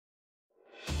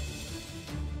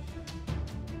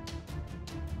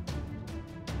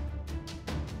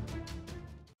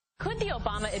Could the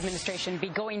Obama administration be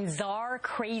going czar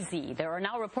crazy? There are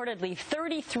now reportedly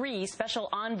 33 special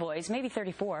envoys, maybe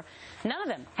 34. None of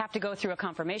them have to go through a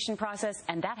confirmation process,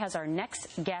 and that has our next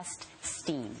guest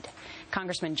steamed.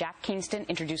 Congressman Jack Kingston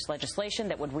introduced legislation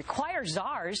that would require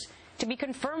czars to be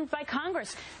confirmed by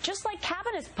Congress, just like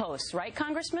cabinet posts, right,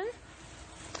 Congressman?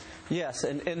 Yes,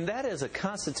 and that is a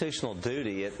constitutional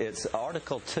duty. It's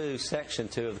Article 2, Section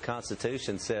 2 of the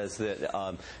Constitution says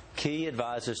that key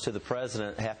advisors to the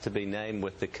president have to be named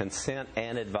with the consent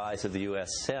and advice of the U.S.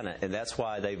 Senate, and that's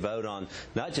why they vote on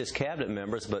not just cabinet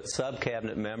members, but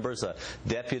sub-cabinet members,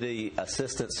 deputy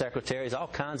assistant secretaries, all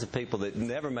kinds of people that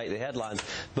never make the headlines,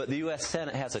 but the U.S.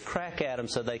 Senate has a crack at them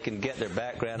so they can get their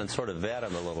background and sort of vet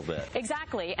them a little bit.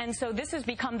 Exactly, and so this has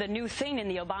become the new thing in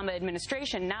the Obama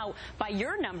administration. Now, by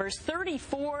your numbers,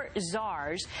 34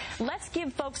 czars. Let's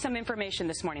give folks some information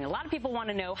this morning. A lot of people want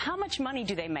to know, how much money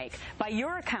do they make? By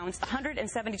your accounts,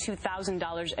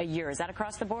 $172,000 a year. Is that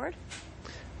across the board?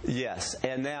 Yes,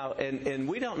 and now, and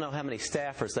we don't know how many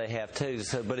staffers they have too.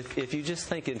 So, but if you just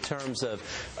think in terms of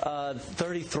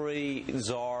 33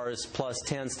 czars plus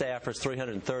 10 staffers,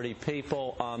 330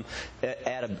 people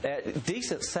at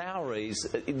decent salaries,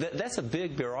 that's a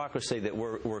big bureaucracy that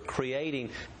we're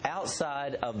creating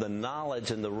outside of the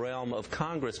knowledge and the realm of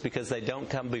Congress, because they don't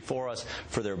come before us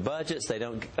for their budgets. They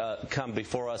don't come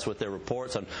before us with their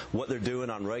reports on what they're doing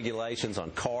on regulations,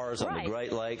 on cars, on the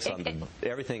Great Lakes, on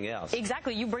everything else.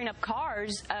 Exactly. You bring up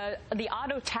cars. The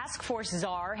Auto Task Force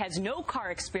czar has no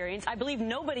car experience. I believe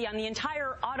nobody on the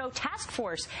entire Auto Task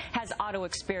Force has auto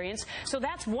experience. So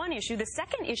that's one issue. The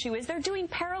second issue is they're doing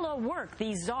parallel work,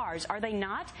 these czars, are they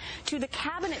not, to the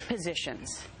cabinet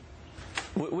positions?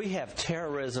 We have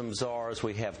terrorism czars,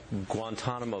 we have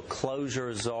Guantanamo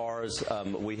closure czars,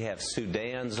 we have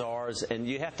Sudan czars, and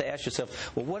you have to ask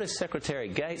yourself, well, what is Secretary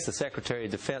Gates, the Secretary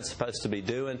of Defense, supposed to be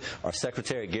doing, or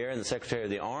Secretary Garin, the Secretary of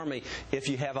the Army, if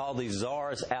you have all these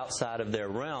czars outside of their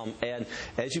realm? And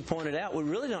as you pointed out, we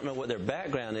really don't know what their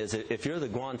background is. If you're the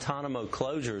Guantanamo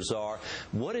closure czar,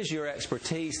 what is your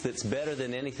expertise that's better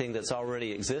than anything that's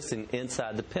already existing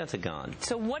inside the Pentagon?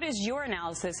 So what is your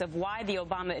analysis of why the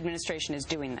Obama administration is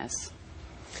doing this?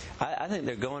 I think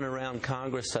they're going around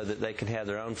Congress so that they can have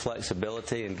their own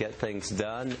flexibility and get things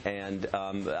done. And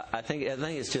I think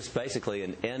it's just basically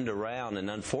an end around. And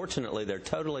unfortunately, they're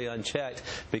totally unchecked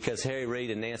because Harry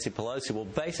Reid and Nancy Pelosi will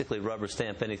basically rubber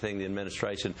stamp anything the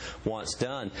administration wants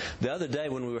done. The other day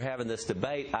when we were having this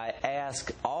debate, I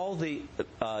asked all the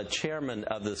chairmen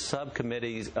of the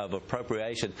subcommittees of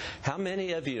appropriation, how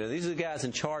many of you, and these are the guys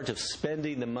in charge of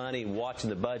spending the money, watching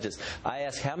the budgets, I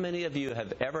asked how many of you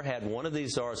have ever had one of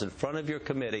these czars in front of your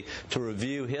committee to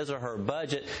review his or her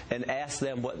budget and ask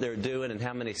them what they're doing and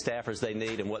how many staffers they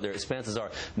need and what their expenses are.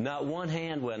 Not one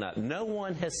hand went up. No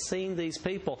one has seen these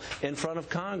people in front of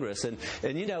Congress. And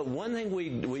you know, one thing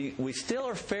we still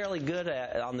are fairly good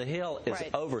at on the Hill is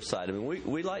oversight. I mean,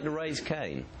 we like to raise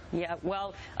Cain. Yeah,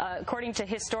 well, according to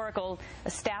historical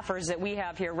staffers that we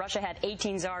have here, Russia had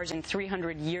 18 czars in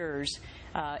 300 years.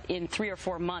 In 3 or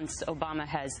 4 months, Obama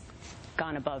has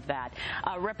gone above that.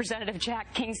 Representative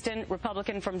Jack Kingston,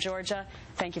 Republican from Georgia,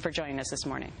 thank you for joining us this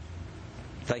morning.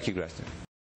 Thank you, Gretchen.